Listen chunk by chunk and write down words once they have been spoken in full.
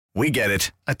We get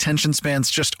it. Attention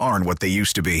spans just aren't what they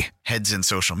used to be. Heads in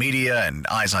social media and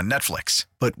eyes on Netflix.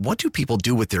 But what do people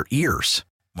do with their ears?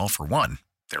 Well, for one,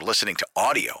 they're listening to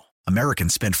audio.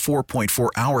 Americans spend 4.4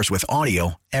 hours with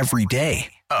audio every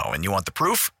day. Oh, and you want the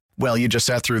proof? Well, you just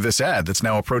sat through this ad that's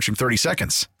now approaching 30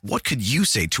 seconds. What could you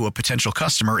say to a potential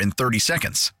customer in 30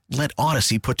 seconds? Let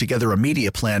Odyssey put together a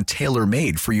media plan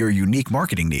tailor-made for your unique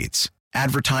marketing needs.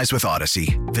 Advertise with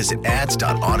Odyssey. Visit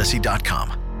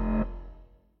ads.odyssey.com.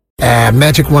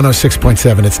 Magic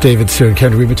 106.7, it's David, Sue, and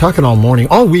Kendra. We've been talking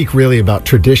all week really about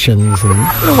traditions and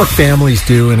what families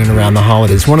do in and around the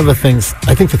holidays. One of the things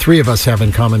I think the three of us have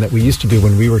in common that we used to do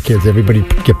when we were kids, everybody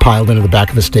get piled into the back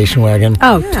of a station wagon.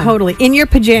 Oh, yeah. Totally. In your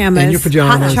pajamas.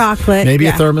 Hot chocolate. Maybe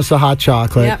a thermos of hot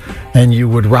chocolate. Yep. And you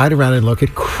would ride around and look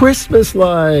at Christmas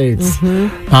lights.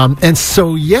 Mm-hmm. And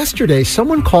so yesterday,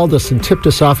 someone called us and tipped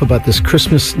us off about this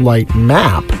Christmas light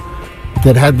map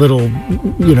that had little,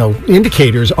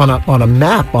 indicators on a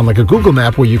map, on like a Google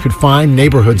map, where you could find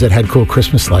neighborhoods that had cool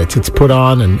Christmas lights. It's put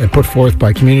on and put forth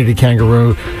by Community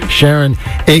Kangaroo. Sharon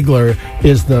Agler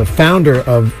is the founder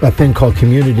of a thing called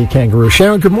Community Kangaroo.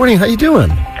 Sharon, good morning. How you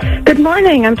doing? Good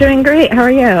morning. I'm doing great. How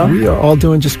are you? We are all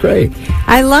doing just great.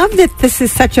 I love that this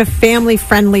is such a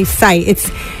family-friendly site. It's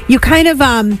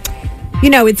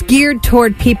geared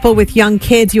toward people with young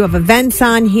kids. You have events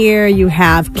on here. You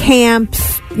have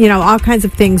camps, all kinds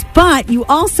of things. But you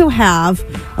also have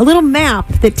a little map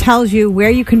that tells you where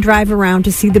you can drive around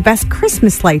to see the best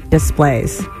Christmas light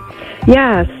displays.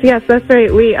 Yes, that's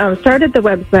right. We started the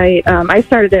website. I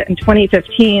started it in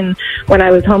 2015 when I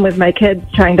was home with my kids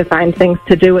trying to find things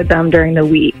to do with them during the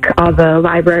week, all the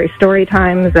library story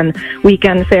times and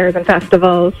weekend fairs and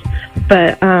festivals.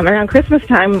 But around Christmas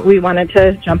time, we wanted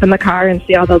to jump in the car and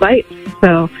see all the lights.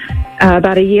 So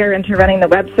about a year into running the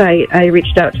website, I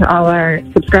reached out to all our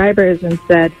subscribers and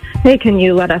said, hey, can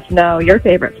you let us know your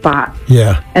favorite spot?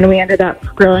 Yeah. And we ended up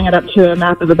growing it up to a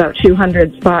map of about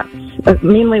 200 spots,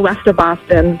 mainly west of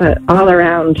Boston, but all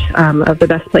around of the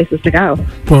best places to go.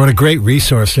 Well, what a great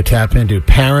resource to tap into.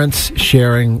 Parents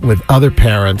sharing with other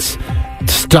parents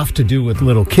stuff to do with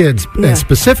little kids, and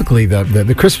specifically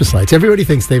the Christmas lights. Everybody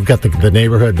thinks they've got the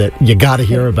neighborhood that you got to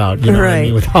hear about, right. What I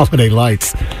mean, with holiday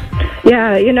lights.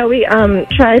 Yeah, we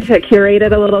try to curate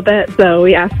it a little bit. So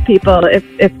we ask people if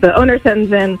the owner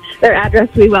sends in their address,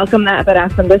 we welcome that, but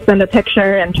ask them to send a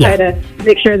picture and try to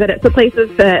make sure that it's the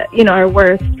places that, are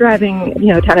worth driving,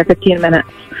 10 or 15 minutes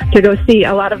to go see.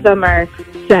 A lot of them are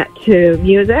set to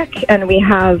music, and we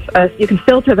have you can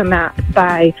filter the map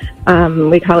by,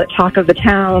 we call it Talk of the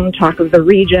Town, Talk of the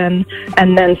Region,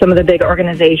 and then some of the big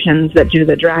organizations that do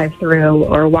the drive-through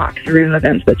or walk-through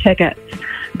events with tickets.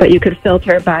 But you could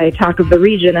filter by Talk of the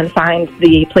Region and find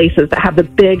the places that have the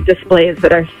big displays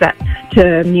that are set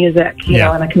to music,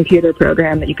 on a computer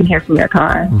program that you can hear from your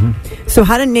car. Mm-hmm. So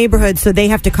how do neighborhoods, so they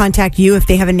have to contact you if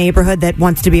they have a neighborhood that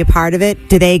wants to be a part of it?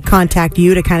 Do they contact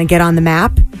you to kind of get on the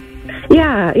map?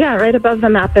 Yeah. Right above the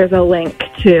map, there's a link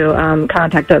to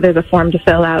contact. There's a form to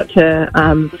fill out to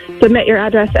submit your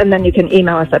address, and then you can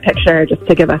email us a picture just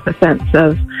to give us a sense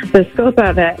of the scope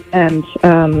of it. And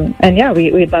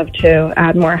we'd love to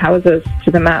add more houses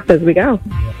to the map as we go.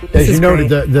 As you noted,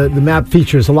 the map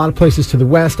features a lot of places to the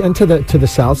west and to the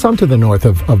south, some to the north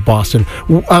of Boston.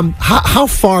 How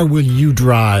far will you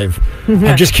drive?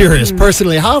 I'm just curious,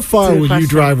 personally, how far will you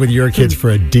drive with your kids for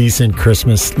a decent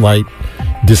Christmas light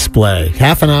display?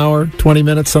 Half an hour, 20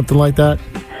 minutes, something like that?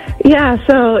 Yeah,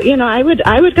 so I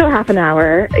would go half an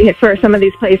hour for some of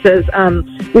these places.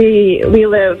 We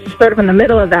live sort of in the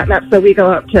middle of that map, so we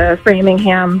go up to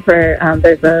Framingham for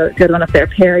there's a good one up there,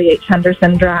 Perry H.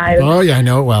 Henderson Drive. Oh yeah, I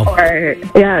know it well. Or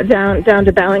down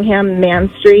to Bellingham,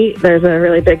 Man Street. There's a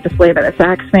really big display by the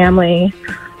Sachs family.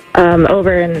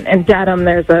 Over in Dedham,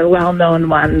 there's a well-known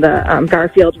one. The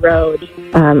Garfield Road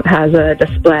has a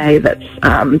display that's,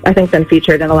 I think, been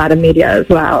featured in a lot of media as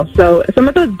well. So some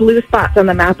of those blue spots on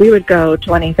the map, we would go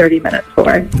 20, 30 minutes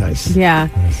for. Nice. Yeah.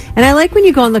 And I like when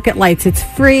you go and look at lights. It's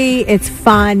free, it's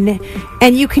fun,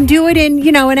 and you can do it in,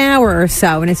 an hour or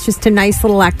so, and it's just a nice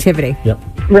little activity. Yep.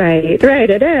 Right,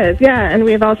 it is, yeah. And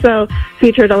we've also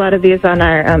featured a lot of these on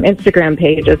our Instagram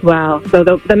page as well. So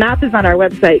the map is on our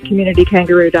website,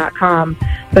 communitykangaroo.com,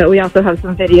 but we also have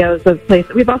some videos of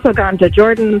places. We've also gone to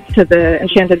Jordan's, to the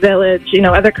Enchanted Village,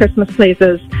 other Christmas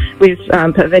places. We've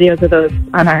put videos of those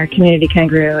on our Community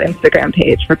Kangaroo Instagram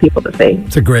page for people to see.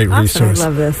 It's a great resource. I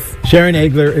love this. Sharon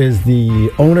Agler is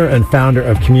the owner and founder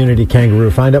of Community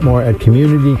Kangaroo. Find out more at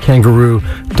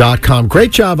communitykangaroo.com.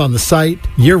 Great job on the site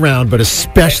year-round, but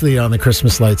especially on the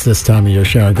Christmas lights this time of year,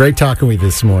 Sharon. Great talking with you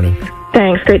this morning.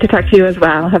 Thanks. Great to talk to you as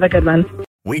well. Have a good one.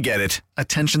 We get it.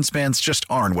 Attention spans just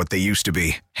aren't what they used to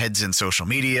be. Heads in social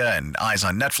media and eyes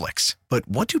on Netflix. But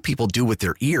what do people do with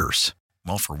their ears?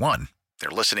 Well, for one, they're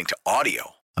listening to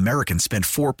audio. Americans spend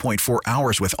 4.4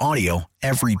 hours with audio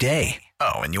every day.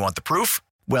 Oh, and you want the proof?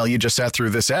 Well, you just sat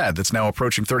through this ad that's now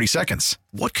approaching 30 seconds.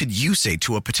 What could you say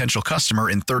to a potential customer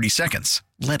in 30 seconds?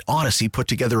 Let Odyssey put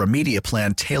together a media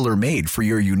plan tailor-made for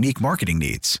your unique marketing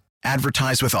needs.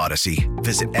 Advertise with Odyssey.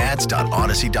 Visit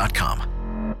ads.odyssey.com.